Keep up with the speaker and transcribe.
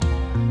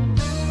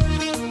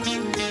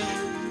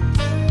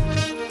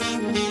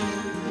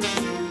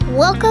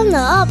Welcome to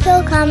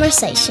Uphill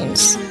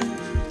Conversations.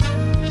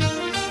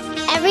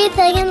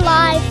 Everything in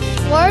life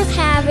worth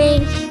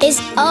having is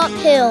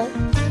uphill.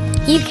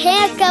 You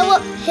can't go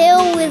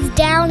uphill with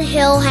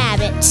downhill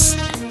habits.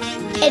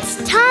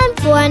 It's time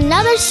for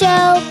another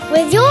show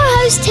with your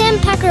host, Tim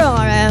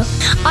Pecoraro.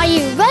 Are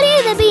you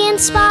ready to be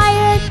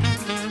inspired?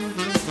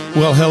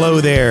 Well, hello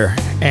there,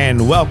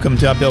 and welcome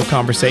to Uphill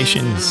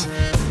Conversations.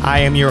 I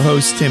am your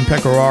host, Tim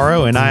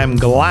Pecoraro, and I am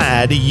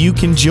glad you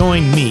can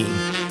join me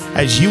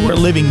as you are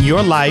living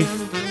your life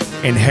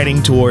and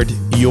heading toward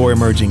your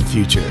emerging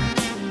future.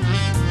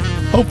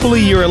 Hopefully,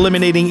 you're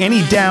eliminating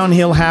any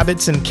downhill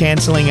habits and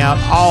canceling out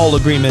all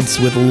agreements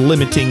with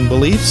limiting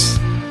beliefs.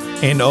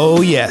 And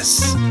oh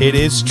yes, it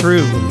is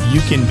true.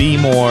 You can be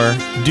more,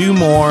 do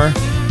more,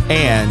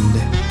 and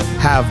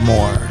have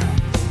more.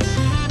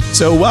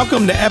 So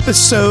welcome to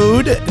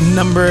episode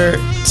number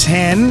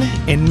 10.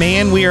 And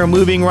man, we are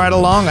moving right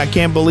along. I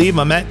can't believe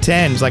I'm at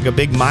 10. It's like a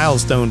big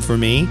milestone for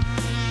me.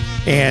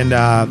 And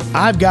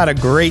I've got a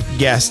great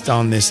guest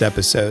on this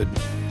episode,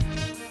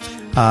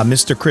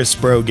 Mr. Chris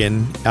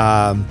Brogan.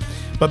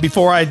 But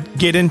before I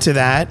get into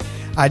that,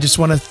 I just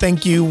want to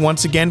thank you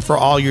once again for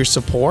all your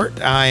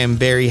support. I am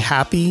very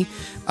happy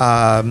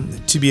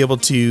to be able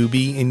to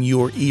be in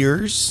your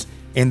ears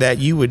and that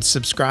you would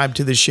subscribe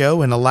to the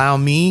show and allow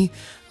me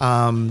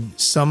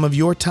some of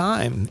your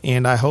time.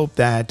 And I hope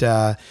that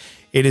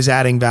it is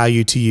adding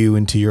value to you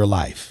and to your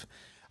life.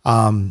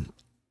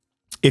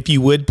 If you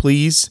would,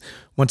 please,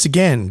 once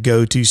again,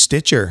 go to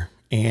Stitcher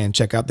and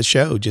check out the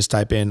show. Just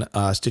type in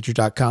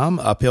Stitcher.com,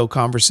 Uphill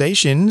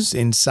Conversations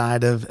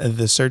inside of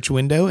the search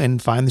window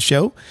and find the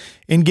show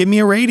and give me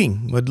a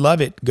rating. Would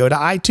love it. Go to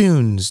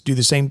iTunes, do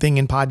the same thing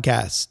in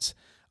podcasts,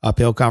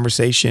 Uphill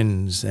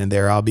Conversations, and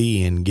there I'll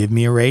be, and give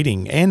me a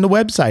rating. And the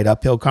website,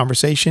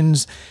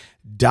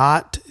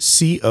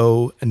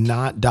 uphillconversations.co,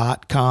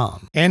 not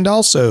 .com. And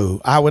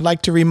also, I would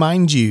like to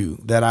remind you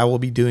that I will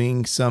be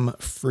doing some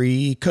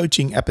free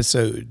coaching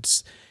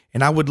episodes.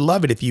 And I would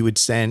love it if you would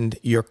send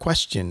your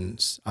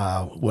questions.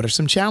 What are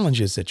some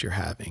challenges that you're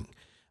having?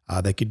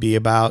 That could be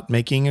about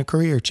making a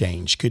career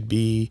change. Could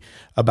be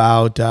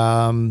about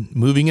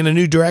moving in a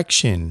new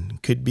direction.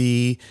 Could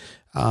be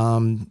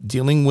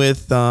dealing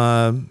with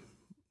some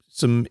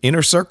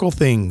inner circle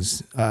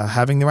things,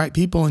 having the right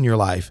people in your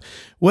life.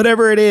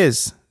 Whatever it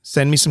is,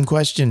 send me some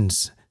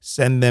questions.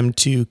 Send them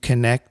to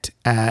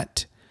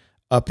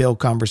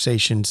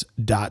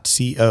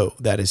connect@uphillconversations.co.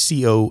 That is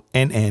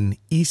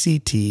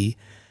CONNECT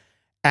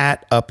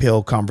at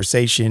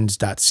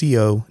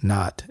uphillconversations.co,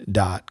 not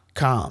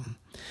 .com.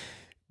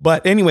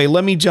 But anyway,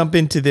 let me jump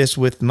into this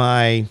with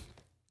my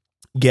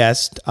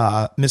guest,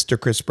 Mr.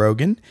 Chris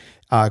Brogan.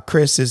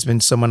 Chris has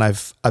been someone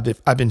I've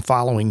been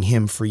following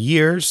him for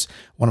years.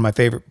 One of my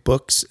favorite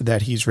books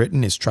that he's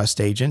written is Trust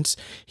Agents.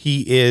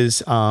 He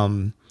is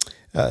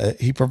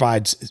he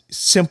provides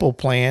simple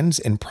plans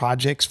and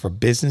projects for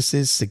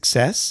businesses'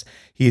 success.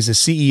 He is a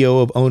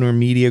CEO of Owner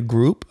Media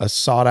Group, a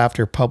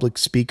sought-after public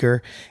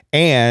speaker,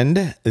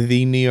 and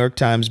the New York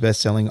Times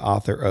bestselling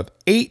author of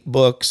 8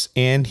 books,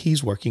 and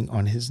he's working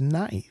on his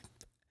 9th.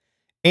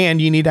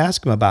 And you need to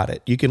ask him about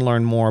it. You can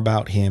learn more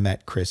about him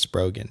at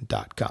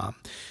chrisbrogan.com.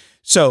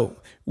 So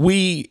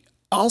we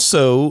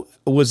also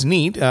was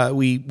neat.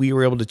 We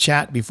were able to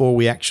chat before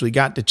we actually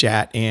got to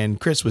chat, and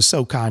Chris was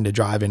so kind to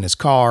drive in his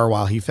car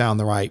while he found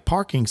the right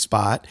parking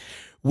spot,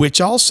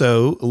 which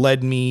also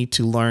led me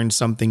to learn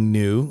something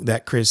new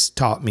that Chris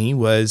taught me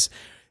was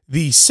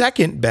the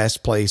second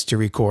best place to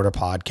record a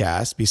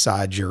podcast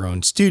besides your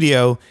own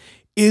studio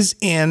is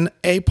in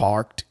a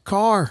parked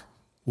car.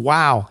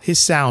 Wow, his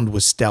sound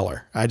was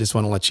stellar. I just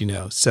want to let you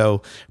know.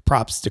 So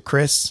props to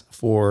Chris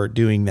for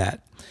doing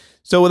that.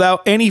 So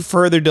without any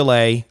further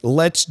delay,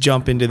 let's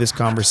jump into this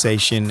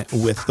conversation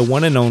with the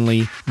one and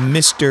only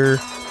Mr.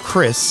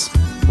 Chris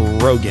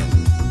Brogan.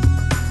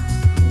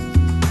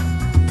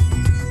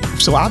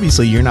 So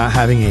obviously you're not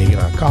having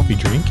a coffee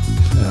drink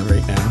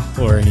right now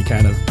or any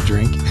kind of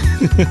drink.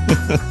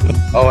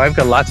 Oh, I've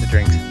got lots of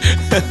drinks.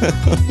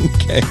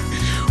 Okay.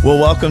 Well,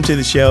 welcome to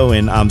the show,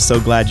 and I'm so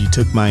glad you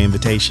took my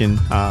invitation.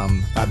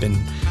 I've been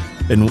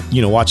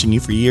watching you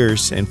for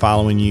years and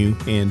following you,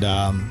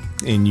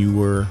 and you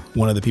were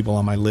one of the people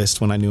on my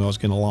list when I knew I was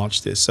going to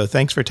launch this. So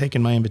thanks for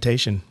taking my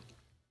invitation.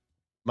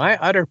 My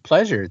utter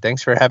pleasure.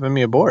 Thanks for having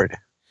me aboard.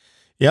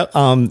 Yep.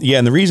 And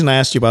the reason I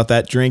asked you about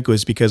that drink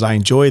was because I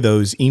enjoy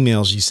those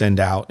emails you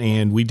send out.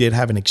 And we did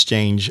have an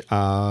exchange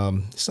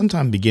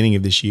sometime beginning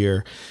of this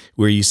year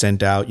where you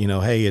sent out,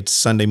 hey, it's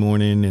Sunday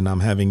morning and I'm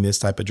having this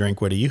type of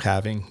drink. What are you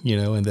having?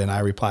 And then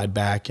I replied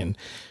back and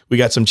we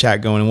got some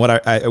chat going. And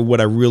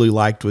what I really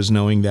liked was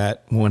knowing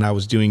that when I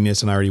was doing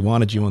this and I already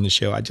wanted you on the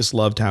show, I just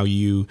loved how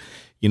you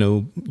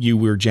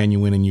were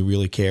genuine and you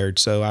really cared.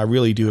 So I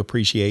really do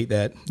appreciate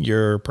that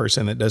you're a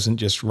person that doesn't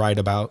just write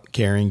about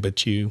caring,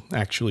 but you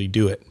actually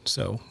do it.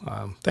 So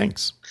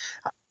thanks.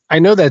 I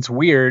know that's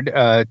weird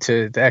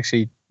to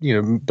actually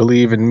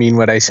believe and mean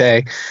what I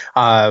say.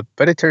 But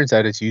it turns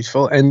out it's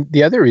useful. And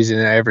the other reason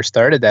I ever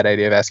started that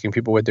idea of asking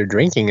people what they're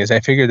drinking is I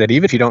figured that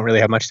even if you don't really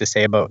have much to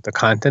say about the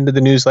content of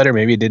the newsletter,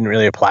 maybe it didn't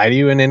really apply to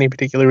you in any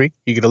particular week,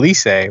 you could at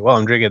least say, well,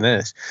 I'm drinking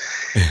this.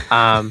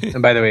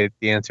 And by the way,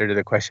 the answer to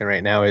the question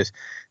right now is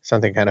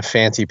something kind of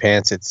fancy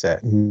pants. It's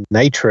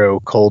nitro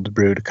cold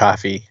brewed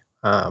coffee.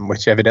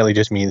 Which evidently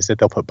just means that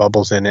they'll put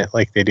bubbles in it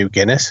like they do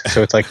Guinness.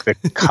 So it's like the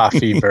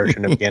coffee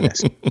version of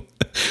Guinness.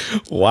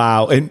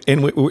 Wow. And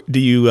do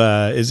you,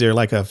 is there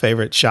like a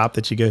favorite shop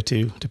that you go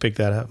to pick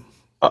that up?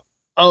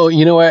 Oh,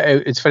 you know what?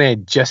 It's funny. I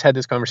just had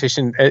this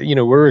conversation.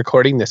 We're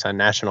recording this on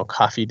National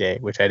Coffee Day,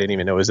 which I didn't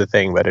even know was a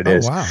thing, but it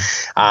is.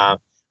 Wow.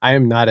 I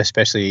am not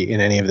especially in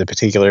any of the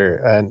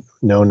particular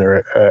known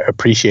or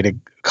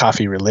appreciated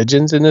coffee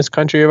religions in this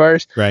country of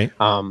ours. Right.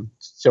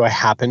 So I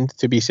happened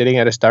to be sitting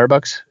at a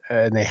Starbucks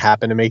and they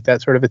happened to make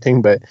that sort of a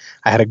thing. But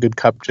I had a good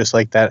cup just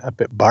like that up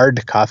at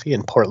Bard Coffee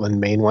in Portland,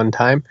 Maine one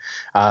time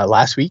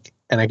last week.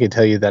 And I can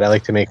tell you that I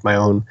like to make my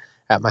own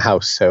at my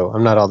house. So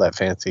I'm not all that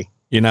fancy.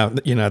 You're not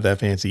that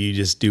fancy. You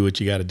just do what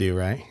you got to do,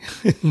 right?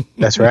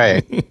 That's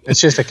right.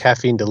 It's just a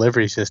caffeine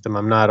delivery system.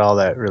 I'm not all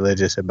that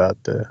religious about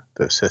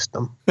the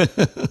system.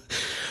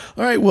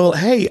 All right. Well,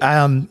 hey,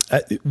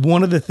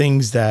 one of the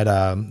things that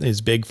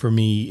is big for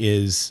me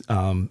is,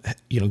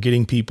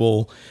 getting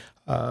people,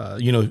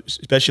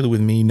 especially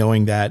with me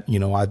knowing that,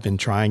 I've been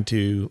trying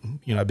to,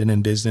 I've been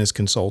in business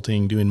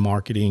consulting, doing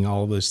marketing,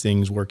 all of those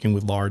things, working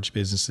with large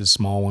businesses,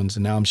 small ones.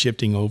 And now I'm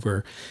shifting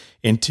over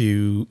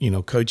into,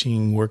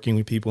 coaching, working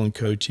with people in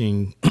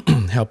coaching,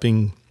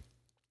 helping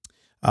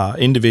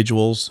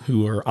individuals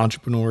who are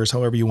entrepreneurs,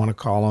 however you want to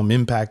call them,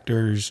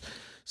 impactors,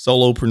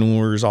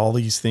 solopreneurs, all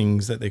these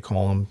things that they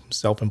call them,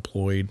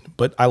 self-employed.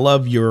 But I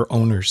love your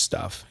owner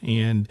stuff.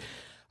 And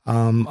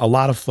a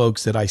lot of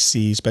folks that I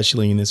see,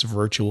 especially in this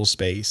virtual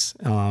space,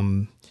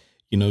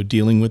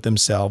 dealing with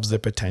themselves, their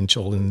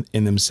potential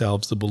in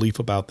themselves, the belief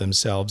about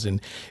themselves.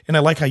 And I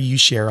like how you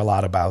share a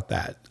lot about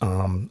that,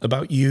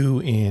 about you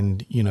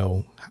and,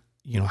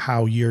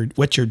 how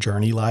what's your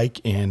journey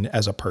like? And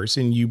as a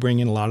person, you bring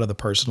in a lot of the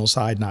personal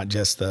side, not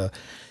just the,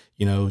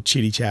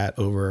 chitty chat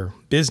over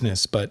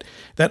business, but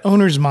that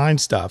owner's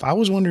mind stuff. I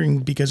was wondering,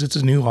 because it's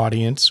a new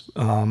audience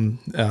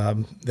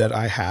that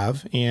I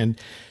have, and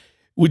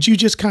would you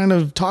just kind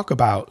of talk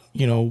about,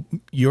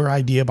 your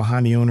idea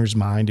behind the owner's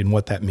mind and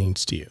what that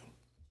means to you?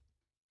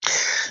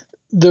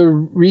 The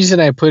reason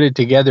I put it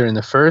together in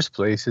the first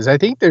place is I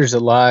think there's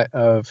a lot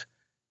of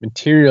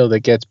material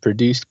that gets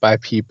produced by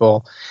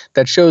people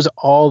that shows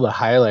all the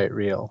highlight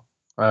reel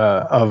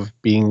of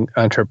being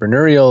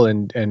entrepreneurial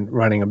and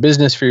running a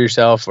business for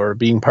yourself or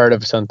being part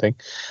of something.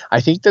 I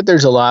think that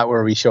there's a lot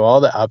where we show all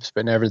the ups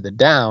but never the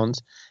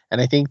downs. And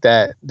I think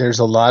that there's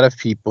a lot of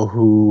people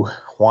who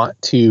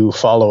want to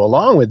follow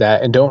along with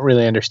that and don't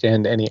really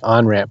understand any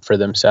on-ramp for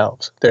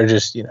themselves. They're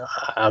just,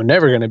 I'm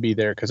never going to be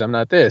there because I'm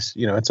not this.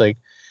 It's like,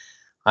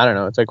 I don't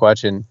know, it's like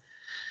watching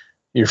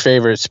your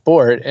favorite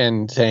sport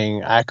and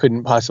saying, I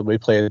couldn't possibly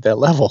play at that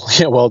level.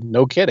 Well,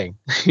 no kidding.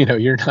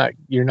 You're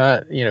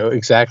not,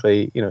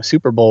 exactly,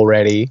 Super Bowl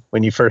ready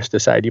when you first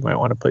decide you might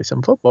want to play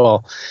some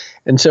football.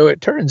 And so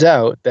it turns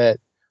out that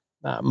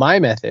my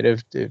method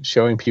of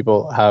showing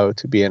people how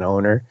to be an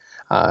owner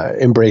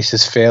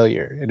embraces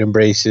failure. It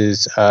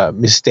embraces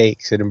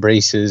mistakes. It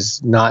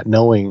embraces not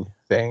knowing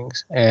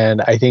things.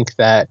 And I think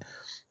that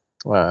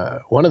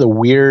one of the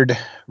weird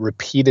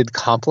repeated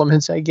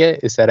compliments I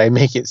get is that I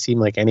make it seem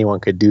like anyone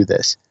could do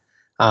this.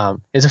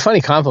 It's a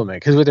funny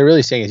compliment because what they're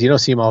really saying is you don't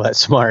seem all that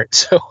smart.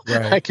 So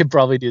right. I could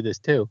probably do this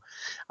too.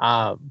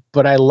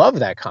 But I love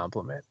that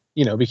compliment.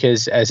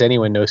 Because as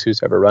anyone knows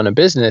who's ever run a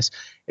business,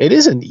 it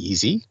isn't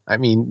easy. I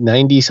mean,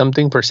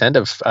 90-something%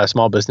 of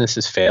small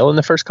businesses fail in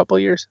the first couple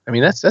of years. I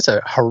mean, that's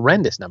a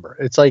horrendous number.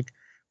 It's like,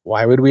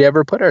 why would we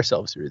ever put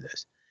ourselves through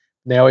this?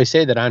 They always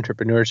say that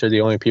entrepreneurs are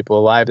the only people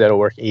alive that'll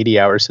work 80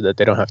 hours so that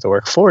they don't have to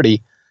work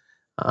 40.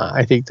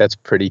 I think that's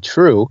pretty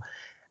true.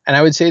 And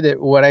I would say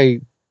that what I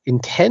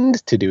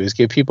intend to do is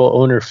give people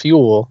owner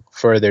fuel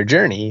for their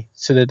journey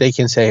so that they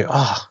can say,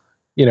 I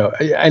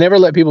never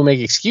let people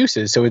make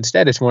excuses. So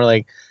instead, it's more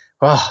like,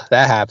 oh,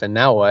 that happened.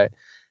 Now what?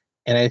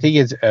 And I think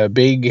it's a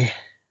big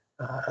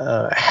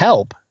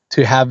help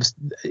to have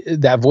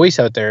that voice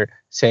out there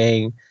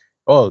saying,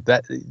 oh,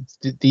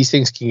 these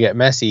things can get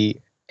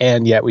messy.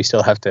 And yet we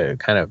still have to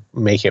kind of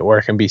make it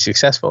work and be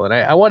successful. And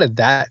I wanted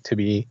that to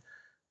be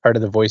part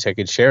of the voice I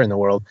could share in the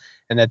world,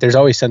 and that there's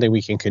always something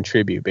we can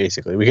contribute,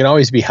 basically. We can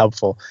always be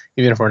helpful,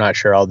 even if we're not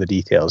sure all the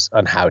details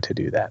on how to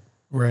do that.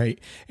 Right.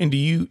 And do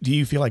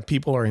you feel like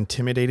people are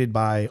intimidated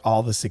by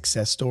all the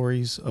success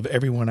stories of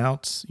everyone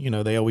else?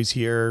 They always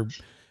hear,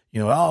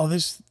 oh,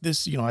 this,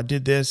 I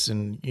did this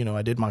and,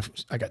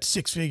 I got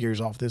 6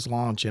 figures off this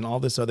launch and all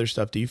this other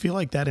stuff. Do you feel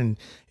like that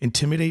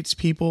intimidates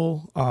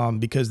people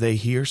because they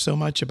hear so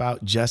much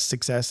about just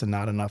success and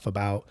not enough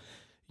about,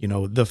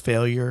 the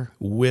failure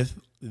with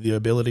the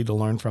ability to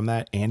learn from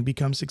that and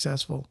become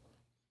successful?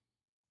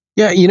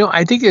 Yeah,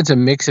 I think it's a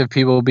mix of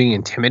people being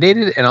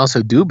intimidated and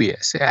also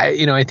dubious.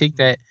 I think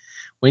that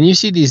when you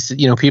see these,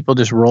 people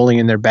just rolling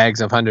in their bags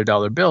of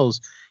 $100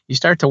 bills, you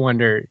start to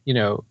wonder,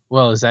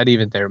 well, is that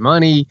even their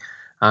money?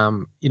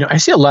 I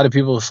see a lot of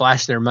people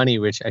flash their money,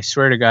 which I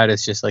swear to God,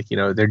 it's just like,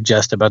 they're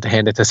just about to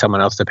hand it to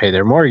someone else to pay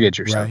their mortgage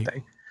or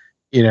something.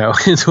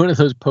 It's one of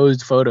those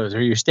posed photos,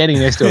 or you're standing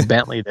next to a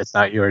Bentley that's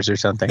not yours or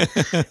something.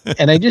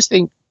 And I just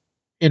think,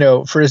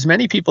 for as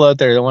many people out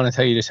there that want to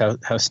tell you just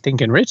how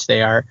stinking rich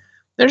they are,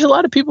 there's a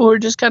lot of people who are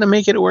just kind of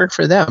making it work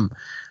for them.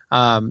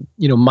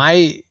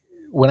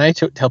 When I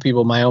tell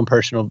people my own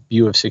personal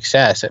view of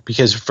success,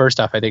 because first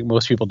off, I think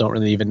most people don't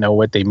really even know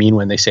what they mean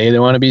when they say they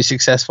want to be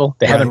successful.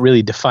 They haven't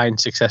really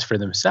defined success for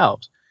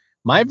themselves.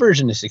 My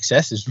version of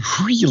success is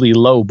really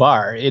low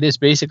bar. It is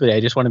basically, I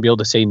just want to be able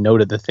to say no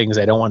to the things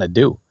I don't want to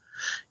do.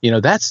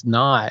 That's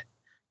not,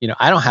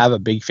 I don't have a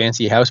big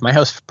fancy house. My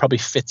house probably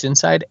fits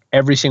inside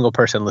every single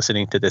person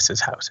listening to this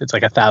house. It's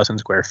like 1,000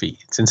 square feet.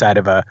 It's inside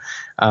of a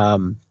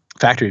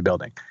factory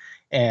building.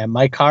 And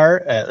my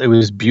car, it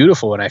was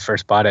beautiful when I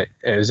first bought it.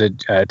 It was a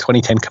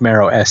 2010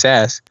 Camaro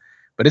SS,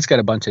 but it's got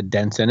a bunch of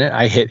dents in it.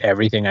 I hit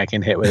everything I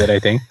can hit with it, I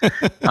think.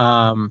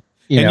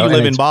 You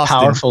live in Boston.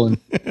 Powerful. And,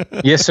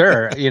 yes,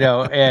 sir.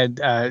 And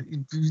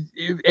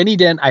any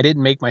dent I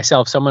didn't make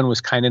myself, someone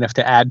was kind enough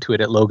to add to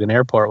it at Logan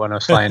Airport when I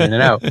was flying in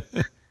and out.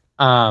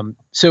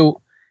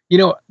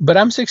 But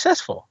I'm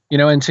successful,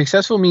 and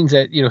successful means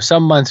that,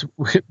 some months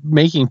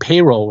making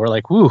payroll, we're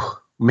like, woo,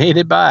 made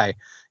it by.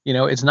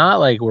 It's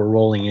not like we're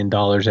rolling in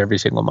dollars every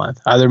single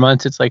month. Other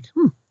months, it's like,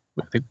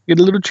 get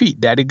a little treat.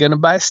 Daddy gonna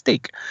buy a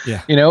steak.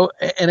 Yeah.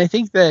 And I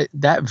think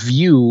that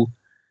view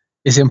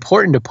is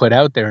important to put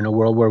out there in a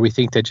world where we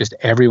think that just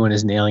everyone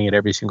is nailing it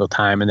every single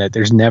time, and that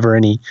there's never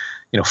any,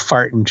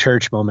 fart in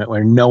church moment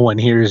where no one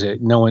hears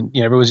it. No one,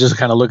 everyone's just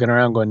kind of looking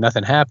around going,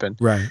 nothing happened.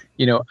 Right.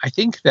 I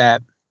think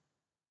that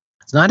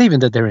it's not even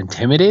that they're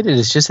intimidated.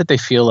 It's just that they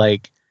feel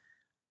like,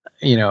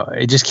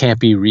 it just can't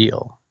be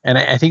real. And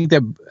I think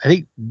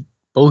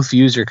both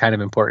views are kind of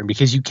important,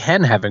 because you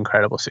can have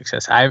incredible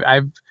success.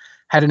 I've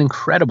had an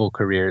incredible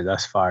career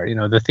thus far.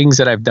 The things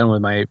that I've done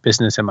with my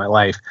business and my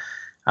life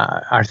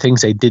are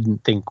things I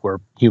didn't think were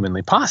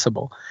humanly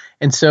possible.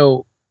 And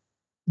so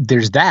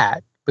there's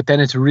that, but then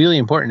it's really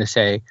important to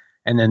say,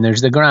 and then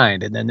there's the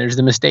grind, and then there's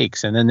the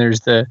mistakes, and then there's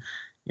the,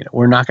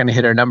 we're not going to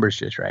hit our numbers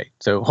just right.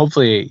 So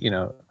hopefully,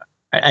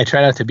 I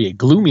try not to be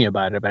gloomy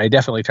about it, but I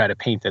definitely try to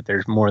paint that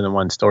there's more than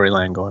one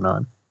storyline going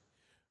on.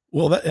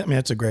 Well,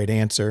 that's a great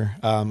answer.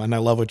 And I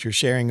love what you're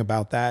sharing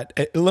about that.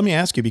 Let me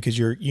ask you, because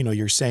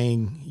you're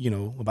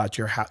saying, about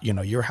your house,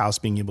 your house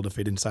being able to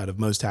fit inside of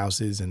most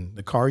houses, and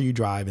the car you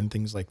drive and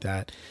things like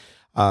that.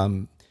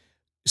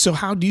 So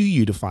how do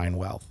you define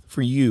wealth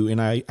for you?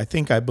 And I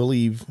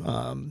believe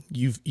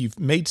you've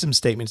made some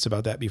statements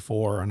about that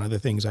before on other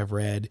things I've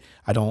read.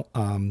 I don't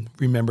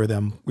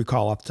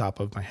recall off the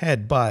top of my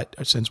head, but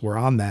since we're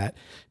on that,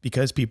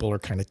 because people are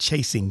kind of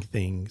chasing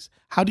things,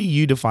 how do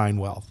you define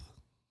wealth?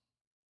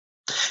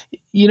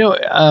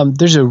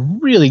 There's a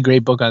really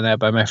great book on that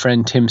by my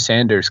friend Tim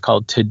Sanders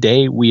called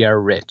Today We Are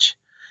Rich.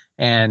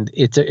 And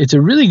it's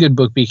a really good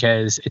book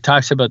because it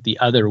talks about the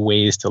other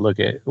ways to look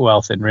at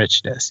wealth and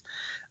richness.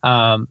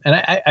 And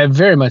I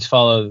very much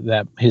follow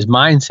his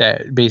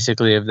mindset,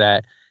 basically, of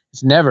that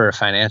it's never a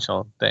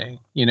financial thing.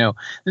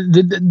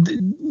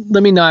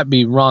 Let me not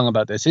be wrong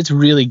about this. It's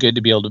really good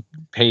to be able to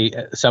pay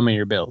some of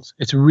your bills.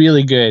 It's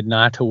really good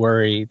not to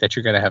worry that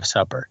you're going to have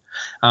supper.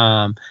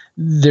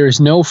 There's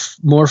no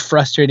more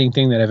frustrating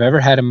thing that I've ever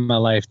had in my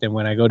life than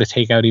when I go to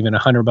take out even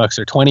 $100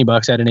 or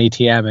 $20 at an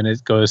ATM and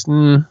it goes,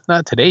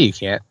 not today, you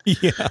can't.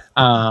 Yeah.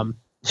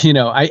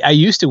 I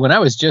used to, when I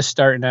was just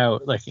starting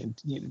out, like in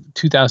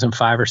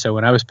 2005 or so,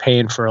 when I was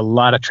paying for a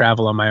lot of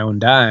travel on my own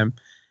dime,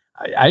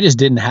 I just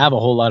didn't have a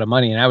whole lot of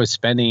money, and I was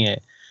spending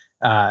it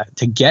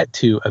to get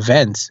to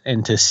events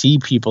and to see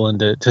people and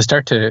to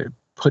start to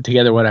put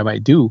together what I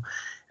might do.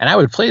 And I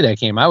would play that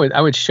game. I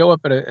would show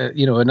up at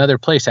another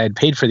place. I had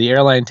paid for the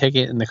airline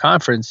ticket and the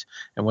conference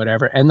and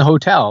whatever and the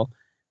hotel,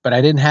 but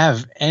I didn't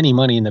have any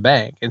money in the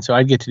bank. And so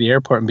I'd get to the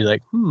airport and be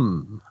like,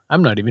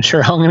 I'm not even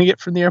sure how I'm going to get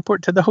from the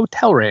airport to the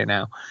hotel right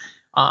now.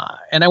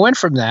 And I went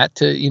from that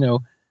to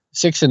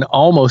 6 and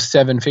almost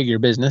 7-figure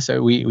business.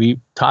 So we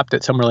topped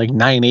at somewhere like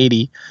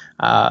 980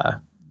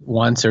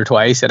 once or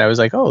twice, and I was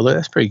like, oh,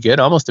 that's pretty good,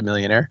 almost a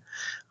millionaire,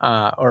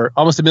 or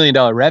almost $1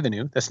 million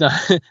revenue. That's not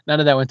none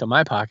of that went to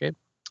my pocket.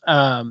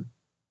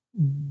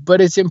 But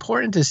it's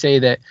important to say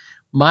that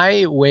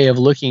my way of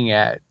looking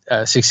at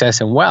success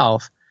and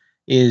wealth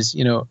is,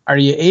 are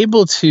you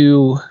able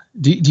to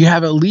do you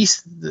have at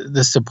least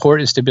the support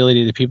and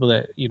stability of the people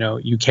that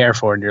you care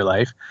for in your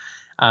life?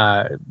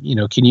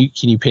 Can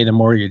you pay the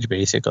mortgage,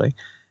 basically?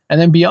 And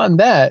then beyond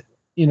that,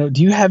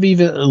 do you have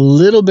even a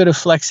little bit of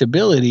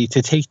flexibility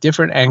to take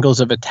different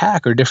angles of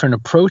attack or different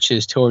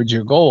approaches towards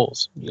your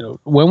goals?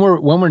 When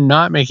we're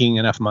not making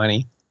enough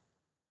money,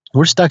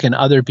 we're stuck in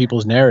other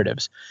people's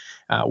narratives.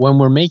 When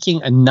we're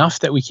making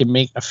enough that we can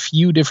make a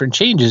few different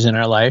changes in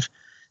our life,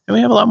 then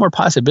we have a lot more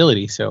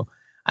possibility. So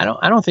I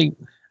don't think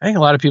I think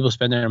a lot of people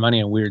spend their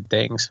money on weird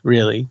things,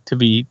 really, to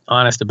be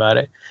honest about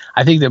it.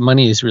 I think that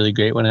money is really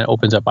great when it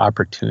opens up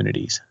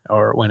opportunities,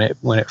 or when it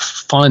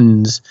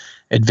funds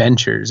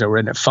adventures, or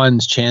when it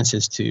funds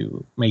chances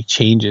to make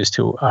changes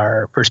to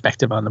our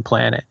perspective on the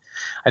planet.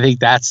 I think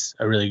that's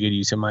a really good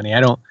use of money.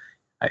 I don't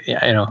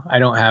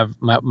have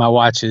my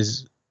watch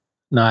is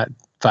not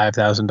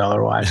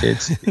 $5,000 watch.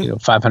 It's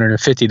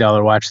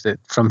 $550 watch that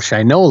from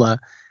Shinola,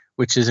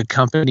 which is a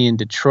company in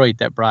Detroit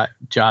that brought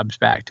jobs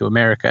back to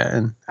America.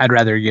 And I'd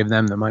rather give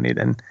them the money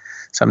than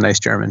some nice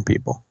German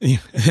people. Yeah,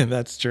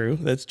 that's true.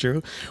 That's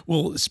true.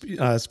 Well,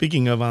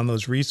 speaking of on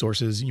those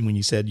resources, when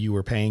you said you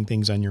were paying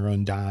things on your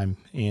own dime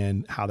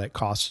and how that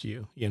costs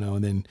you,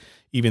 and then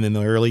even in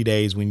the early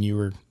days when you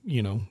were,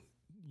 you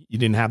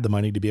didn't have the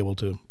money to be able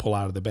to pull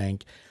out of the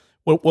bank,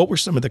 what were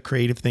some of the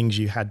creative things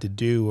you had to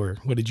do, or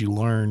what did you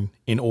learn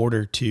in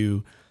order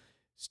to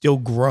still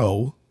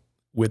grow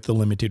with the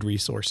limited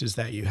resources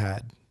that you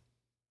had?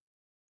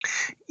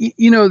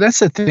 That's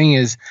the thing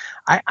is,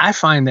 I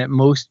find that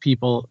most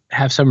people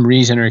have some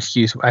reason or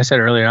excuse. I said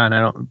earlier on,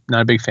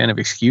 not a big fan of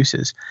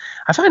excuses.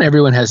 I find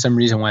everyone has some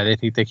reason why they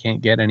think they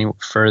can't get any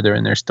further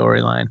in their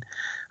storyline.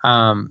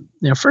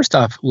 First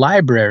off,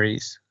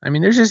 libraries. I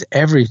mean, there's just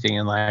everything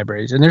in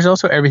libraries, and there's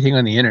also everything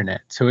on the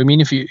internet. So, I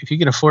mean, if you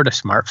can afford a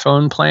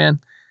smartphone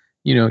plan,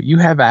 you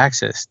have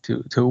access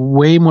to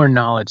way more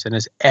knowledge than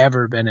has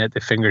ever been at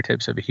the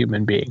fingertips of a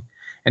human being.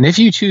 And if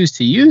you choose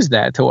to use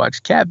that to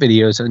watch cat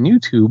videos on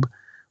YouTube,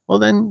 well,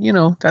 then,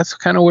 that's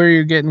kind of where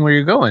you're getting where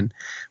you're going.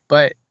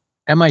 But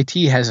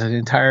MIT has an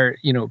entire,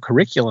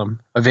 curriculum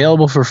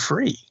available for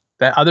free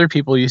that other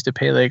people used to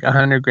pay like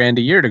 $100,000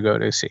 a year to go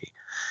to see.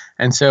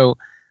 And so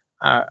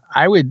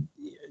I would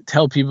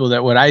tell people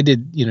that what I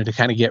did, to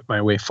kind of get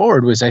my way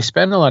forward was I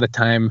spent a lot of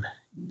time,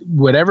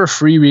 whatever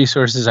free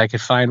resources I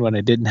could find when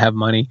I didn't have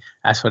money,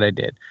 that's what I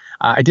did.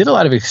 I did a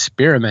lot of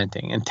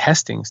experimenting and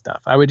testing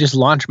stuff. I would just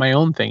launch my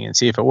own thing and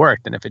see if it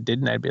worked. And if it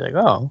didn't, I'd be like,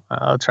 oh,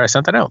 I'll try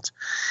something else.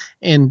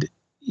 And,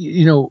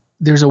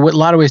 there's a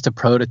lot of ways to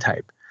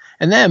prototype.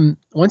 And then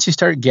once you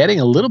start getting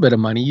a little bit of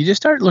money, you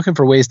just start looking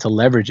for ways to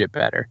leverage it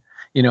better.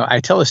 I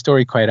tell a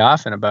story quite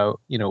often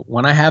about,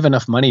 when I have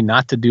enough money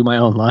not to do my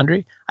own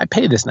laundry, I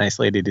pay this nice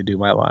lady to do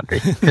my laundry,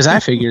 because I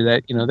figure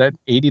that, that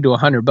 $80 to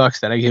 $100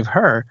 that I give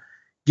her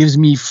gives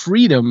me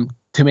freedom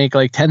to make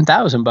like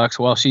 $10,000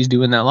 while she's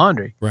doing that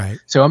laundry. Right.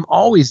 So I'm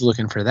always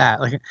looking for that.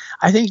 Like,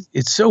 I think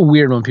it's so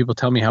weird when people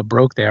tell me how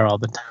broke they are all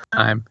the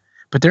time,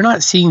 but they're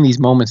not seeing these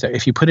moments that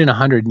if you put in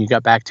 100 and you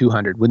got back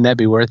 200, wouldn't that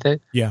be worth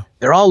it? Yeah.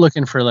 They're all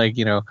looking for like,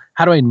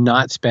 how do I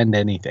not spend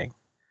anything?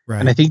 Right.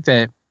 And I think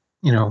that,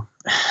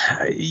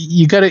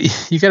 you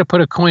gotta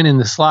put a coin in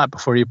the slot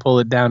before you pull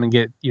it down and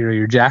get,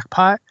 your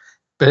jackpot.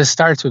 But it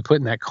starts with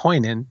putting that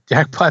coin in.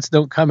 Jackpots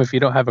don't come if you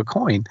don't have a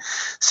coin.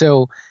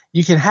 So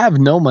you can have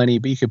no money,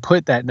 but you could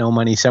put that no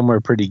money somewhere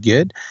pretty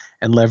good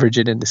and leverage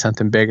it into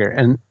something bigger.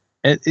 And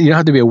you don't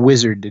have to be a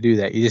wizard to do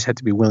that. You just have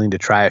to be willing to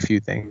try a few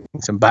things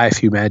and buy a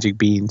few magic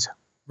beans.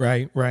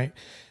 Right.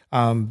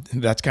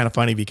 That's kind of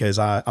funny because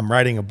I'm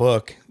writing a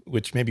book,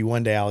 which maybe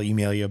one day I'll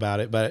email you about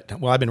it. But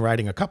I've been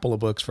writing a couple of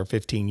books for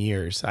 15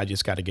 years. I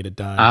just got to get it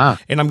done.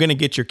 And I'm going to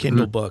get your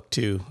Kindle book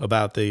too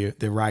about the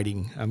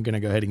writing. I'm going to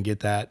go ahead and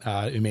get that.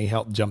 It may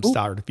help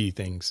jumpstart a few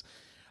things.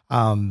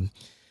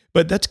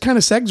 But that's kind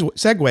of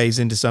segues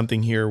into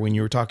something here when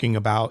you were talking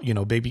about,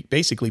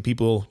 basically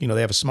people,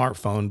 they have a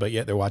smartphone, but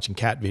yet they're watching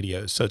cat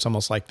videos. So it's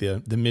almost like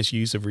the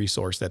misuse of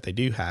resource that they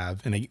do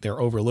have, and they're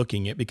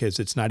overlooking it because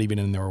it's not even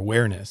in their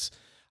awareness.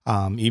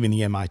 Even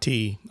the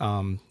MIT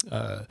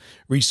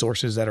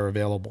resources that are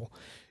available.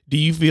 Do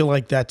you feel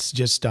like that's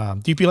just,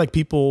 do you feel like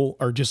people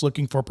are just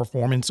looking for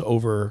performance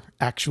over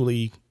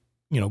actually,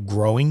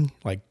 growing,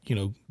 like,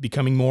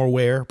 becoming more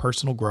aware,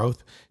 personal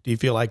growth? Do you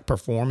feel like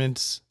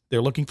performance,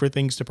 they're looking for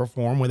things to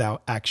perform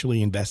without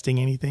actually investing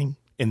anything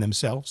in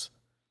themselves?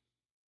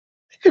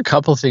 I think a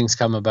couple things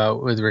come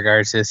about with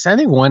regards to this. I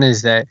think one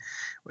is that,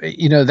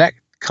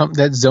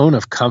 that zone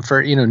of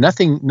comfort,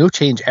 no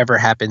change ever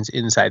happens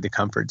inside the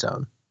comfort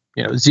zone.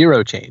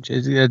 Zero change.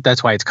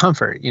 That's why it's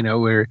comfort.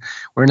 We're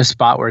in a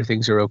spot where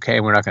things are okay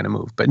and we're not going to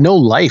move. But no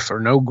life or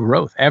no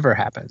growth ever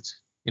happens,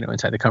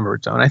 inside the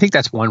comfort zone. I think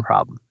that's one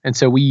problem. And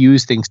so we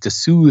use things to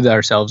soothe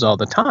ourselves all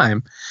the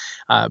time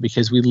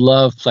because we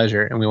love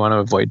pleasure and we want to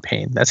avoid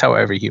pain. That's how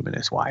every human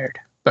is wired.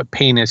 But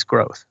pain is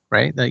growth,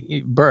 right? Like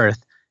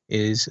birth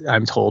is,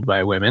 I'm told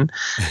by women,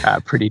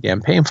 pretty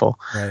damn painful.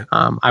 Right.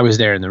 I was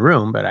there in the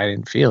room, but I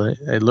didn't feel it.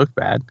 It looked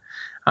bad.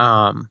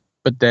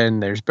 But then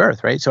there's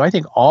birth, right? So I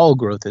think all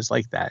growth is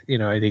like that.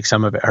 I think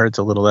some of it hurts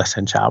a little less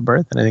than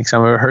childbirth, and I think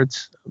some of it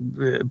hurts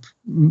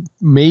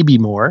maybe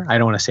more. I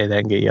don't want to say that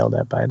and get yelled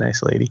at by a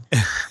nice lady,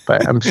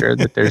 but I'm sure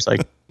that there's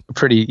like a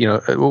pretty,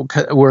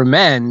 we're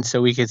men,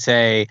 so we could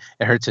say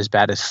it hurts as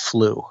bad as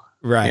flu.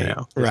 Right.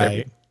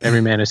 Right. Every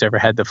man who's ever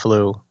had the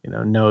flu,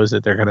 knows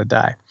that they're going to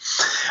die.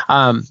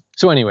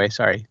 So anyway,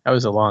 sorry, that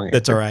was a long answer.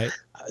 That's all right.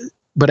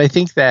 But I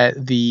think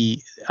that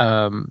the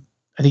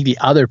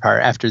other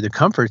part after the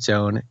comfort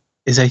zone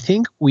is I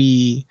think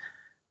we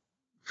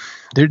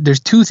there's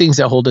two things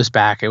that hold us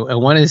back.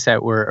 And one is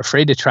that we're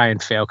afraid to try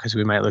and fail because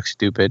we might look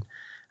stupid.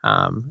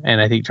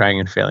 And I think trying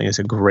and failing is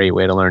a great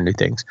way to learn new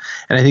things.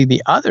 And I think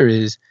the other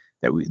is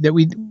that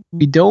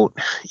we don't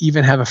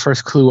even have a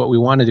first clue what we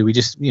want to do. We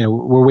just,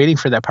 we're waiting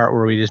for that part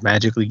where we just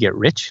magically get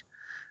rich.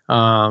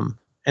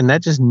 And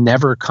that just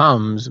never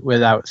comes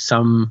without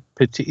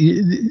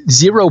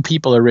zero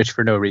people are rich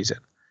for no reason.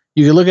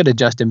 You can look at a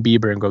Justin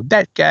Bieber and go,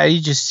 that guy, he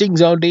just sings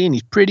all day and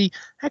he's pretty.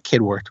 That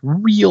kid worked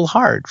real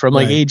hard from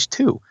like age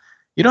 2.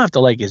 You don't have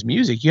to like his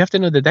music. You have to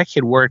know that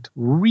kid worked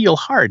real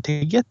hard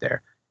to get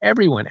there.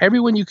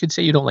 Everyone you could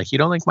say you don't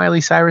like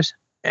Miley Cyrus,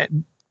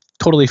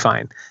 totally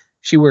fine.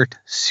 She worked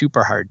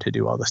super hard to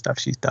do all the stuff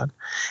she's done.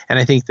 And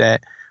I think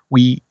that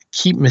we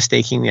keep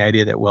mistaking the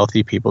idea that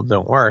wealthy people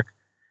don't work.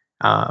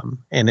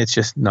 And it's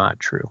just not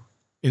true.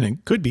 And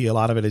it could be a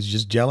lot of it is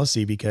just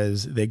jealousy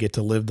because they get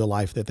to live the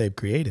life that they've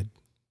created.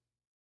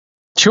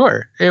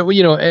 Sure.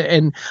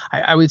 And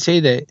I would say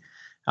that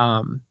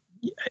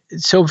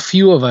so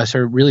few of us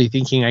are really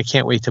thinking, I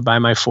can't wait to buy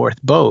my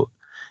 4th boat.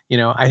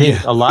 I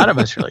think a lot of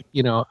us are like,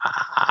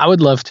 I would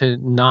love to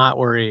not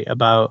worry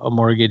about a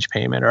mortgage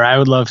payment, or I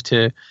would love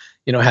to,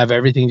 have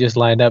everything just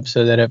lined up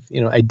so that if,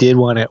 I did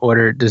want to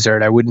order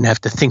dessert, I wouldn't have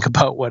to think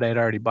about what I'd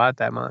already bought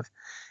that month.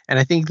 And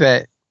I think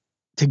that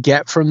to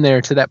get from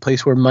there to that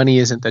place where money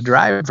isn't the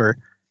driver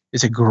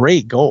is a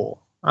great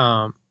goal.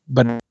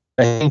 But I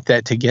think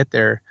that to get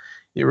there,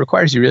 it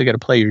requires you really got to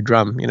play your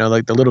drum,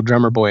 like the little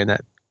drummer boy in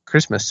that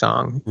Christmas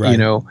song, right.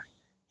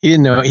 He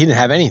didn't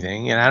have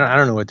anything, and I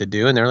don't know what to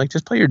do. And they're like,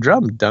 just play your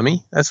drum,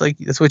 dummy. That's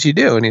what you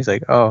do. And he's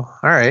like, oh,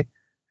 all right.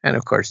 And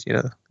of course,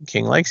 the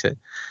king likes it.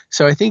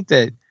 So I think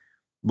that a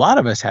lot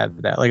of us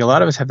have that. Like a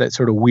lot of us have that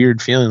sort of weird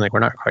feeling like we're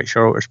not quite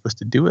sure what we're supposed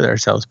to do with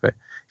ourselves. But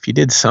if you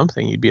did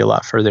something, you'd be a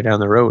lot further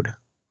down the road.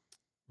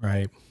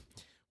 Right.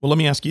 Well, let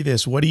me ask you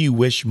this. What do you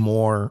wish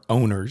more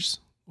owners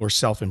or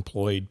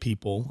self-employed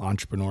people,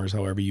 entrepreneurs,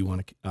 however you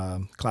want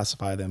to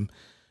classify them,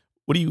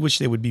 what do you wish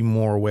they would be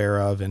more aware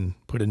of and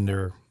put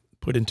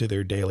into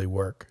their daily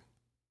work?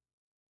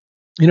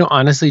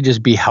 Honestly,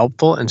 just be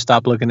helpful and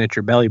stop looking at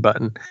your belly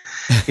button.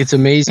 It's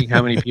amazing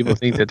how many people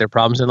think that their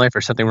problems in life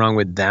are something wrong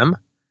with them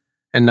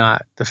and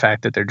not the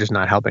fact that they're just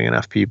not helping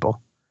enough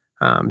people.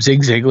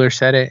 Zig Ziglar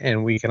said it,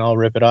 and we can all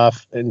rip it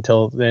off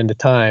until the end of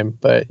time.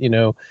 But,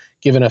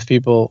 give enough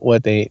people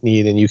what they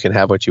need and you can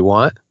have what you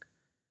want.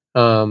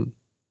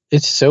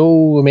 It's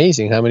so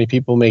amazing how many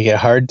people make it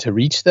hard to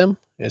reach them.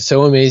 It's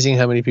so amazing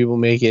how many people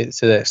make it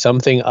so that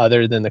something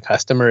other than the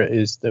customer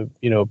is the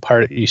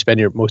part you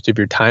spend most of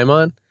your time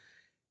on.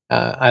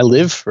 I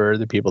live for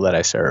the people that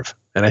I serve,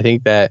 and I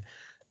think that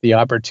the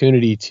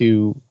opportunity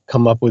to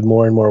come up with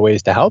more and more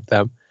ways to help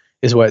them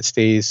is what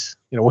stays,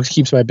 what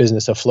keeps my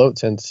business afloat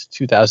since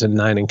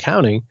 2009 and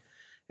counting.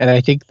 And I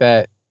think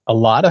that a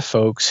lot of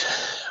folks,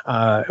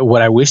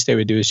 what I wish they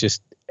would do is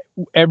just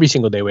every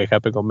single day wake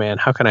up and go, man,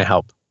 how can I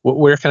help?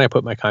 Where can I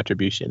put my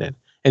contribution in?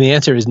 And the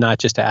answer is not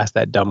just to ask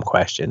that dumb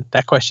question.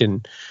 That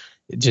question,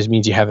 it just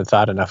means you haven't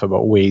thought enough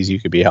about ways you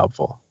could be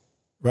helpful.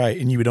 Right.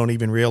 And you don't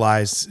even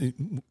realize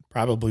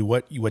probably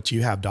what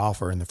you have to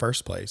offer in the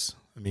first place.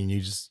 I mean, you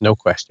just... No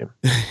question.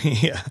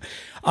 Yeah.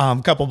 A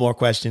couple more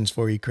questions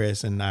for you,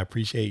 Chris, and I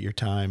appreciate your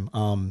time.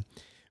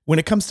 When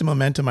it comes to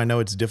momentum, I know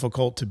it's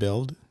difficult to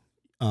build.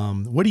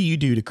 What do you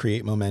do to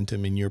create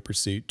momentum in your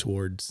pursuit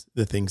towards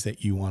the things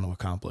that you want to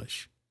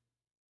accomplish?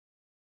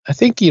 I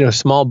think,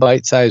 small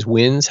bite-sized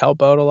wins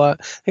help out a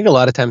lot. I think a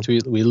lot of times we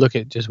look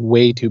at just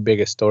way too big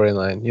a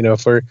storyline.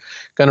 If we're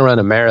going to run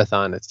a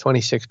marathon, it's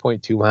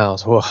 26.2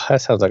 miles. Whoa,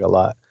 that sounds like a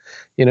lot.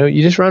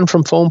 You just run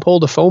from phone pole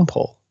to phone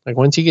pole. Like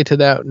once you get to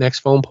that next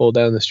phone pole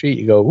down the street,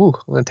 you go, ooh,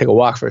 I'm going to take a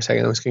walk for a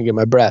second. I'm just going to get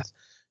my breath,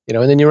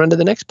 and then you run to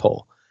the next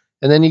pole.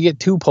 And then you get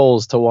 2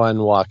 poles to 1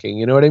 walking.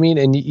 You know what I mean?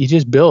 And you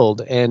just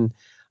build. And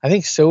I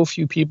think so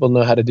few people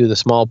know how to do the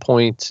small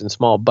points and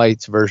small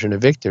bites version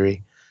of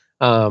victory.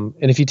 And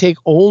if you take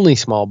only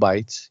small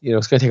bites,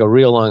 it's going to take a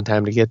real long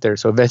time to get there.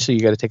 So eventually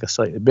you got to take a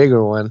slightly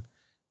bigger one.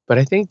 But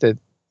I think that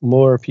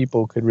more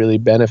people could really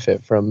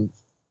benefit from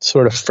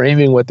sort of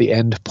framing what the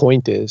end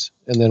point is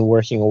and then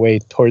working away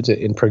towards it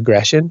in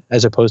progression,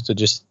 as opposed to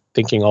just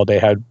thinking all day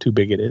how too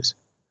big it is.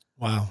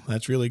 Wow,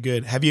 that's really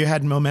good. Have you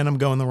had momentum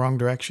go in the wrong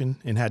direction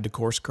and had to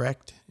course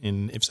correct?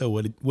 And if so,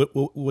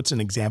 what's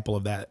an example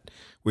of that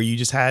where you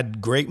just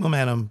had great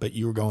momentum, but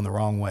you were going the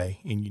wrong way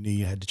and you knew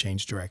you had to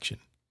change direction?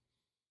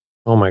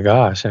 Oh my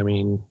gosh. I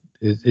mean,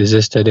 is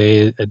this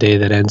today a day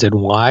that ends in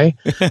Y?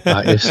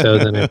 If so,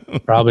 then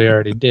it probably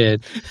already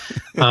did.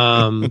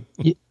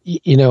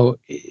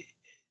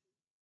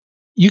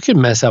 You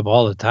can mess up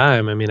all the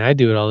time. I mean, I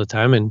do it all the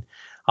time, and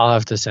I'll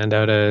have to send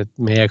out a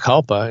mea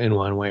culpa in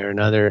one way or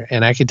another.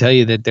 And I can tell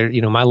you that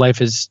my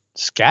life is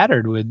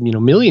scattered with,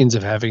 millions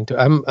of having to,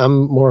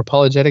 I'm more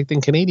apologetic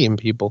than Canadian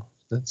people.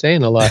 That's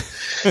saying a lot.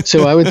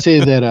 So I would say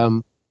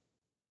that,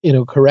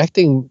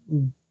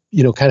 correcting,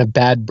 kind of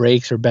bad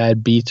breaks or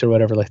bad beats or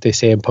whatever, like they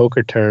say in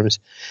poker terms,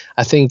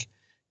 I think,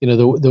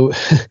 the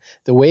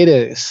way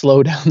to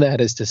slow down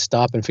that is to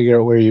stop and figure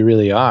out where you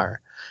really are.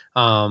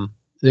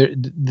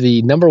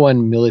 the number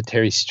one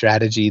military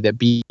strategy that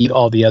beat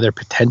all the other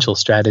potential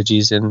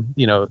strategies in,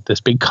 this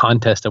big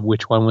contest of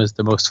which one was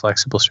the most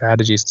flexible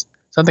strategies,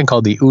 something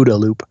called the OODA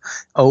loop,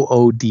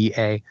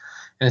 OODA,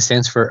 and it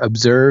stands for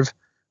observe,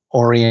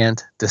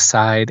 orient,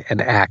 decide,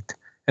 and act.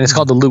 And it's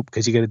called the loop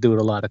because you got to do it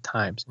a lot of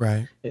times.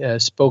 Right.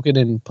 Spoken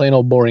in plain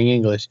old boring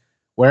English.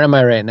 Where am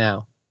I right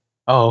now?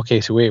 Oh,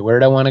 okay. So wait, where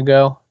did I want to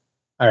go?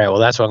 All right, well,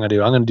 that's what I'm going to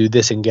do. I'm going to do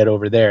this and get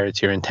over there.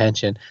 It's your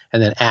intention.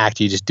 And then act,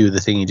 you just do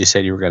the thing you just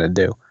said you were going to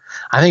do.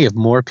 I think if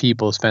more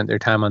people spent their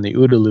time on the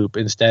OODA loop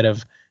instead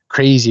of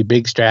crazy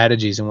big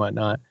strategies and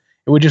whatnot,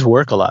 it would just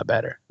work a lot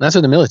better. And that's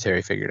what the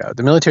military figured out.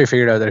 The military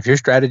figured out that if your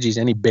strategy is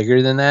any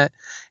bigger than that,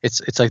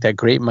 it's like that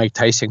great Mike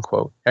Tyson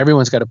quote.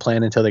 Everyone's got a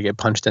plan until they get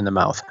punched in the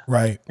mouth.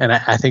 Right. And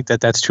I think that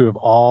that's true of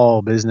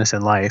all business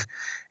and life.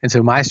 And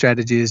so my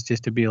strategy is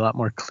just to be a lot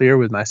more clear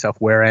with myself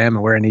where I am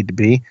and where I need to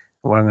be,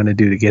 what I'm going to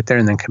do to get there,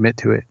 and then commit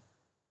to it.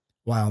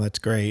 Wow, that's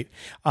great.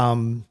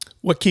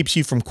 What keeps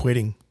you from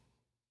quitting?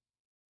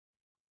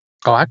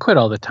 Oh, I quit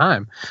all the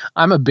time.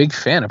 I'm a big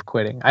fan of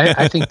quitting.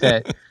 I think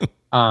that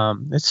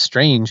it's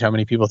strange how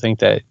many people think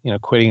that,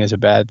 quitting is a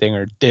bad thing,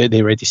 or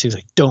they write these things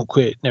like, don't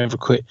quit, never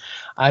quit.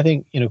 I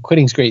think,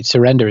 quitting's great.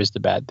 Surrender is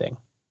the bad thing.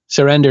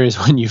 Surrender is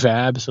when you've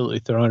absolutely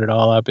thrown it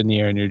all up in the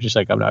air and you're just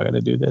like, I'm not going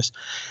to do this.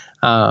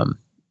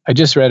 I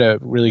just read a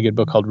really good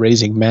book called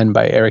Raising Men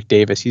by Eric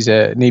Davis. He's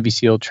a Navy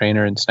SEAL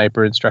trainer and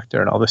sniper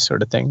instructor and all this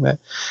sort of thing, that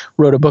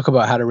wrote a book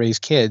about how to raise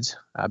kids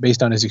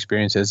based on his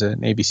experience as a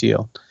Navy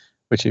SEAL,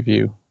 which if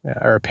you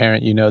are a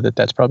parent,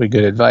 that's probably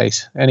good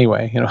advice.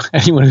 Anyway,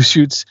 anyone who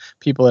shoots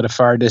people at a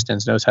far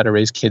distance knows how to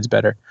raise kids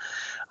better.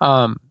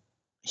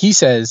 He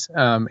says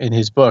in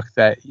his book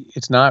that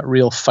it's not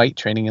real fight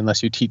training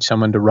unless you teach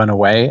someone to run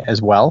away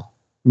as well,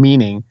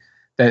 meaning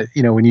that,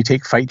 when you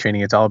take fight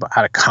training, it's all about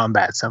how to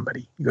combat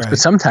somebody. He goes, right. But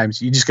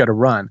sometimes you just got to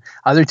run.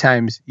 Other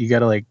times you got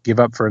to give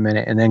up for a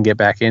minute and then get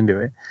back into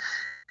it.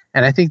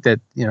 And I think that,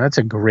 that's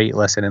a great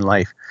lesson in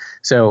life.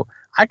 So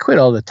I quit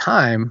all the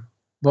time,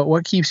 but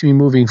what keeps me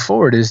moving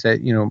forward is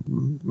that,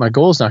 my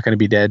goal is not going to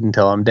be dead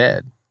until I'm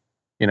dead.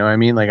 You know what I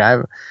mean?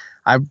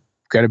 I've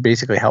got to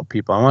basically help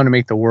people. I want to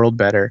make the world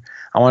better.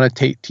 I want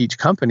to teach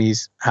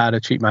companies how to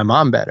treat my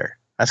mom better.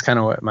 That's kind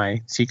of what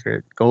my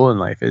secret goal in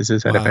life is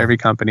that if every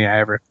company I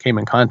ever came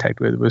in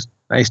contact with was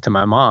nice to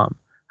my mom,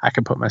 I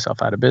could put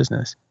myself out of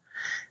business.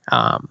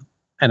 And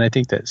I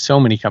think that so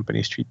many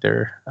companies treat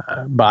their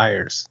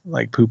buyers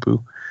like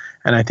poo-poo.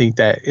 And I think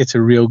that it's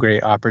a real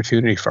great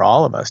opportunity for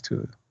all of us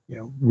to,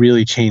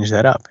 really change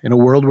that up. In a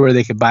world where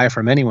they could buy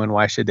from anyone,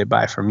 why should they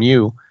buy from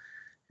you?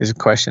 Is a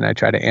question I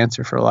try to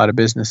answer for a lot of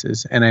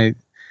businesses. And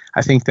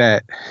I think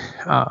that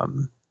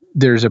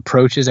there's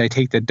approaches I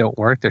take that don't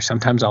work. There's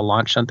sometimes I'll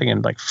launch something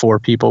and 4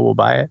 people will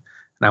buy it,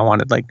 and I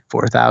wanted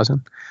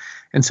 4,000.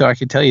 And so I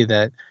could tell you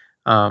that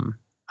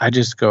I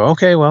just go,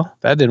 okay, well,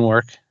 that didn't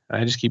work.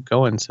 And I just keep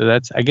going. So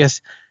that's, I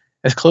guess,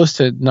 as close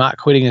to not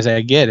quitting as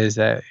I get, is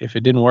that if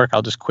it didn't work,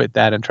 I'll just quit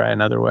that and try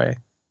another way.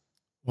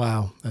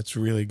 Wow, that's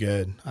really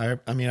good. I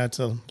mean, that's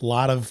a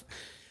lot of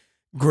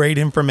great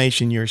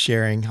information you're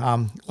sharing.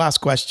 Last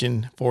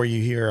question for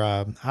you here.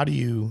 How do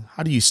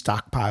you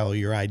stockpile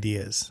your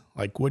ideas?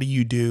 What do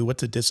you do?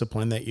 What's a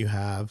discipline that you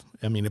have?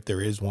 I mean, if there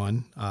is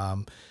one,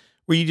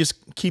 where you just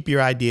keep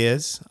your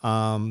ideas,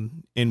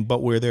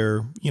 but where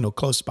they're,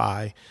 close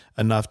by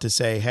enough to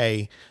say,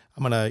 hey,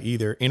 I'm going to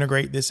either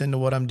integrate this into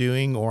what I'm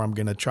doing, or I'm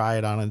going to try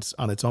it on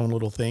its own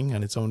little thing,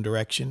 on its own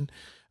direction,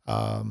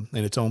 in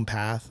its own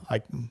path.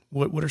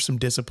 What are some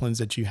disciplines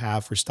that you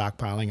have for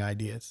stockpiling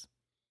ideas?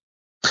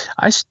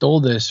 I stole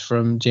this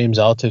from James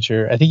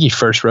Altucher. I think he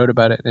first wrote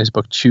about it in his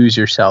book, Choose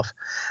Yourself.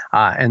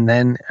 And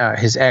then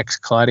his ex,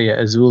 Claudia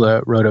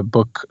Azula, wrote a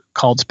book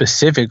called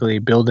specifically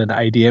Build an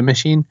Idea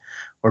Machine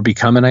or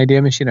Become an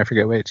Idea Machine. I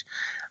forget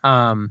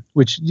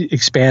which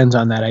expands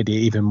on that idea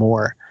even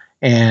more.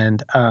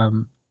 And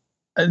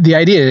the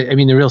idea,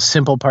 the real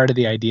simple part of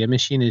the idea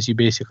machine is you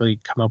basically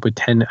come up with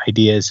 10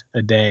 ideas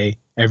a day,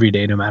 every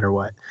day, no matter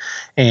what.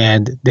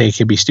 And they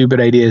could be stupid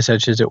ideas,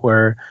 such as it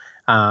were.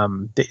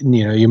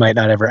 You might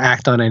not ever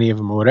act on any of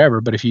them or whatever,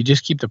 but if you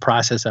just keep the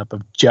process up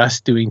of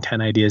just doing 10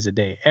 ideas a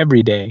day,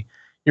 every day,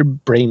 your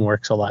brain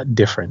works a lot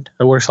different.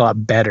 It works a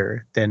lot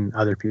better than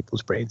other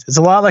people's brains. It's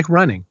a lot like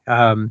running.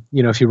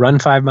 If you run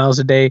 5 miles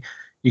a day,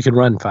 you can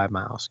run 5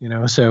 miles,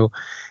 So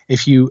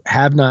if you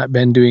have not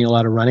been doing a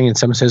lot of running and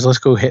someone says, let's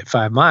go hit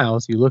 5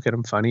 miles, you look at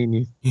them funny and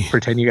you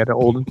pretend you got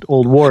an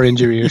old war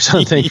injury or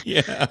something.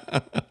 Yeah.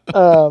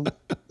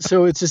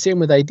 So it's the same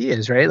with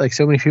ideas, right?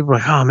 So many people are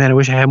like, oh man, I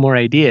wish I had more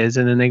ideas.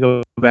 And then they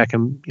go back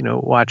and,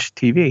 watch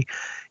TV.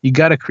 You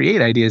got to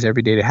create ideas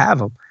every day to have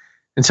them.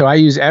 And so I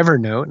use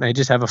Evernote, and I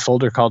just have a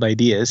folder called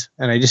Ideas,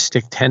 and I just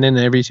stick 10 in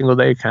every single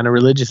day kind of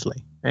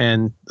religiously.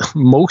 And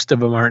most of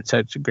them aren't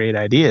such great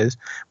ideas.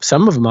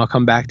 Some of them I'll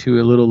come back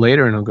to a little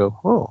later and I'll go,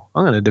 oh,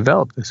 I'm going to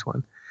develop this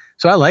one.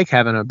 So I like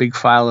having a big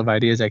file of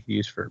ideas I could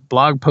use for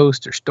blog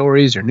posts or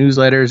stories or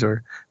newsletters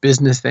or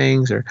business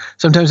things, or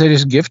sometimes I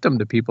just gift them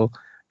to people.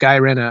 Guy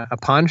ran a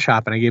pawn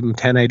shop, and I gave him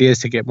 10 ideas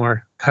to get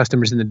more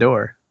customers in the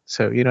door.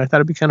 So, I thought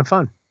it'd be kind of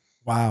fun.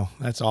 Wow,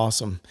 that's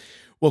awesome.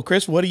 Well,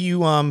 Chris, what do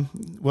you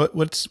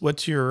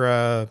what's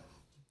your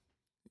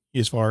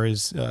as far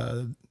as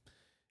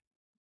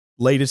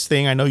latest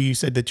thing? I know you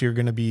said that you're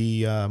going to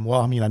be I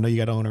know you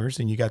got owners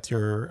and you got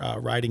your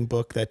writing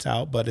book that's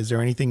out, but is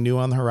there anything new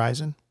on the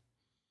horizon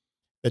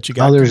that you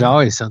got? Oh, there's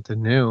always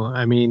something new.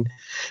 I mean,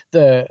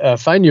 the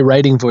Find Your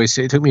Writing Voice,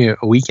 it took me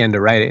a weekend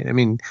to write it. I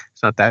mean,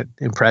 it's not that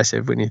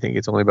impressive when you think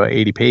it's only about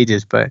 80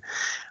 pages, but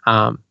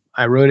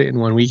I wrote it in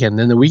one weekend.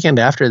 Then the weekend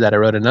after that, I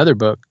wrote another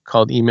book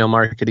called Email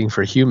Marketing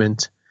for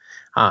Humans.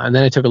 And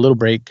then I took a little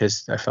break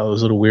because I felt it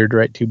was a little weird to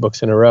write 2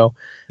 books in a row.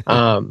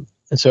 And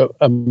so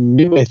I'm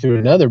midway through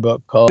another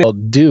book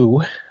called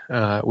Do,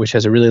 which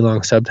has a really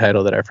long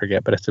subtitle that I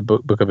forget, but it's a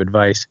book of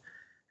advice.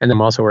 And then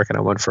I'm also working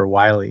on one for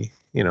Wiley,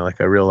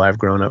 like a real live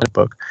grown-up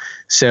book.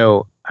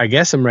 So I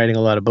guess I'm writing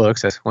a lot of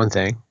books. That's one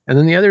thing. And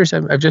then the other is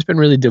I've just been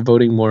really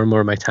devoting more and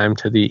more of my time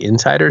to the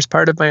insiders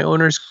part of my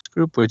owners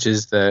group, which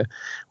is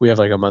we have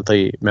like a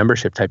monthly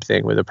membership type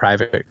thing with a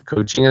private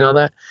coaching and all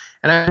that.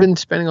 And I've been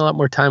spending a lot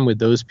more time with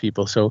those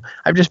people. So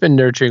I've just been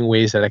nurturing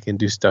ways that I can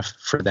do stuff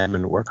for them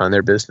and work on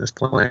their business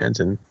plans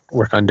and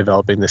work on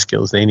developing the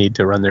skills they need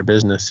to run their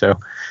business. So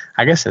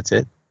I guess that's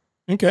it.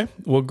 Okay.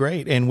 Well,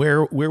 great. And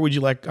where would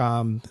you like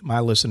my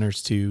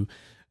listeners to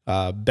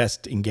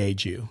best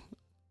engage you?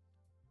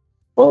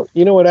 Well,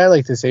 what I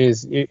like to say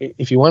is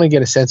if you want to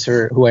get a sense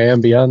for who I am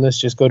beyond this,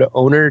 just go to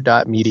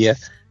owner.media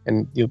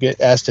and you'll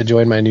get asked to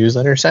join my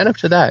newsletter. Sign up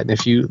to that. And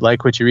if you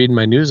like what you read in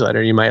my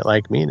newsletter, you might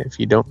like me. And if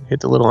you don't, hit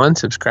the little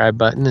unsubscribe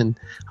button and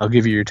I'll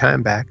give you your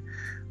time back.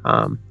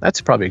 That's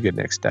probably a good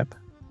next step.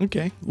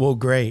 Okay. Well,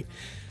 great.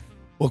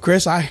 Well,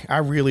 Chris, I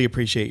really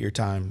appreciate your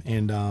time.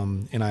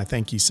 And I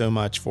thank you so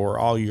much for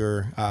all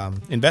your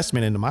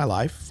investment into my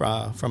life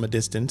from a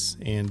distance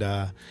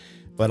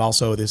but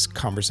also this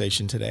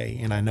conversation today.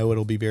 And I know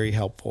it'll be very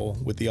helpful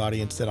with the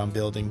audience that I'm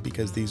building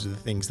because these are the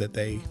things that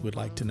they would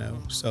like to know.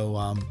 So,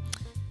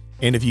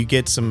 and if you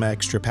get some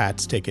extra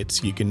Pats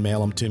tickets, you can mail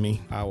them to me.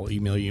 I will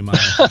email you my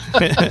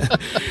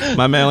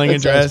my mailing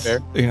address.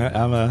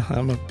 I'm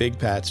a big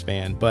Pats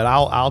fan, but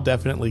I'll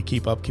definitely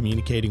keep up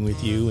communicating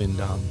with you. And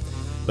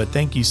but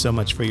thank you so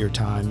much for your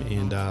time,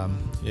 and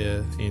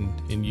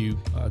you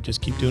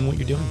just keep doing what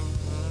you're doing.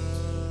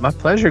 My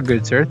pleasure,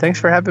 good sir. Thanks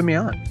for having me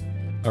on.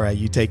 All right,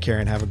 you take care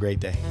and have a great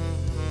day.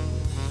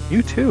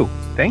 You too.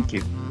 Thank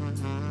you.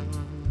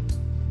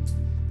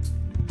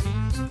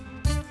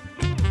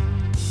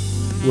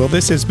 Well,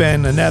 this has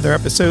been another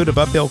episode of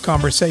Uphill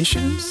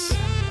Conversations.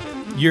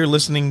 You're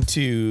listening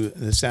to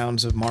the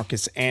sounds of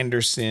Marcus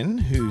Anderson,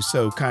 who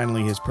so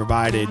kindly has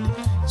provided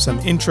some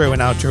intro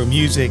and outro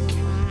music.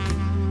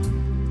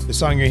 The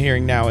song you're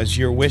hearing now is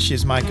Your Wish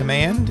Is My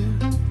Command,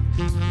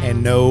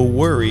 and No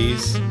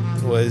Worries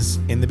was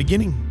in the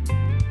beginning.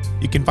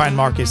 You can find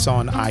Marcus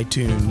on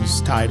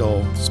iTunes,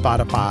 Tidal,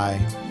 Spotify,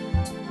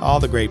 all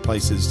the great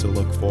places to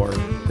look for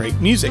great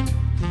music.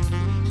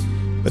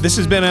 But this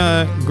has been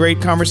a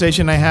great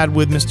conversation I had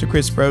with Mr.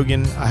 Chris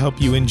Brogan. I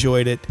hope you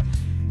enjoyed it.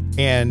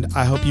 And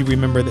I hope you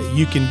remember that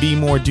you can be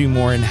more, do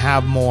more, and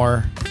have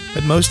more.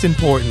 But most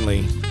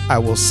importantly, I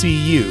will see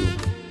you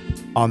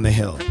on the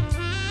hill.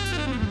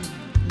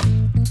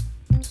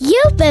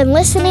 You've been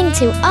listening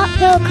to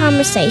Uphill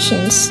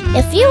Conversations.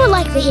 If you would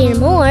like to hear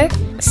more,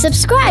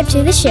 subscribe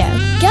to the show.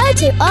 Go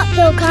to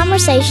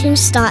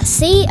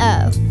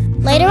uphillconversations.co.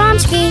 Later on,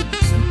 Ski.